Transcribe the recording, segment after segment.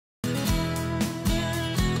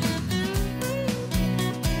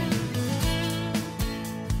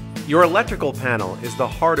Your electrical panel is the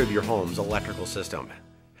heart of your home's electrical system.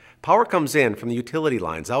 Power comes in from the utility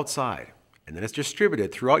lines outside, and then it's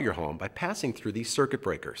distributed throughout your home by passing through these circuit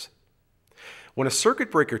breakers. When a circuit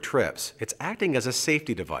breaker trips, it's acting as a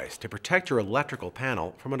safety device to protect your electrical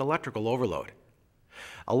panel from an electrical overload.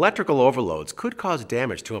 Electrical overloads could cause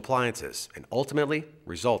damage to appliances and ultimately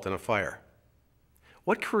result in a fire.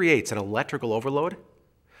 What creates an electrical overload?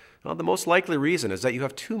 Well, the most likely reason is that you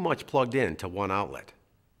have too much plugged in to one outlet.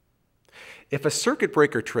 If a circuit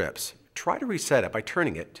breaker trips, try to reset it by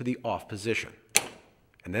turning it to the off position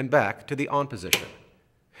and then back to the on position.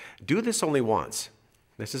 Do this only once.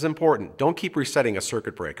 This is important. Don't keep resetting a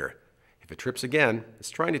circuit breaker. If it trips again, it's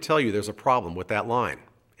trying to tell you there's a problem with that line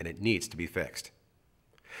and it needs to be fixed.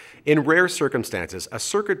 In rare circumstances, a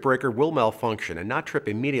circuit breaker will malfunction and not trip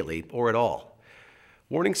immediately or at all.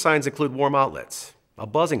 Warning signs include warm outlets, a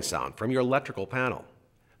buzzing sound from your electrical panel,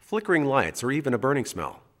 flickering lights, or even a burning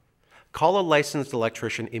smell. Call a licensed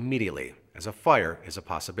electrician immediately, as a fire is a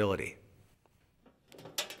possibility.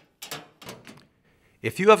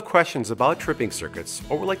 If you have questions about tripping circuits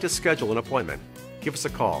or would like to schedule an appointment, give us a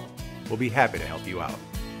call. We'll be happy to help you out.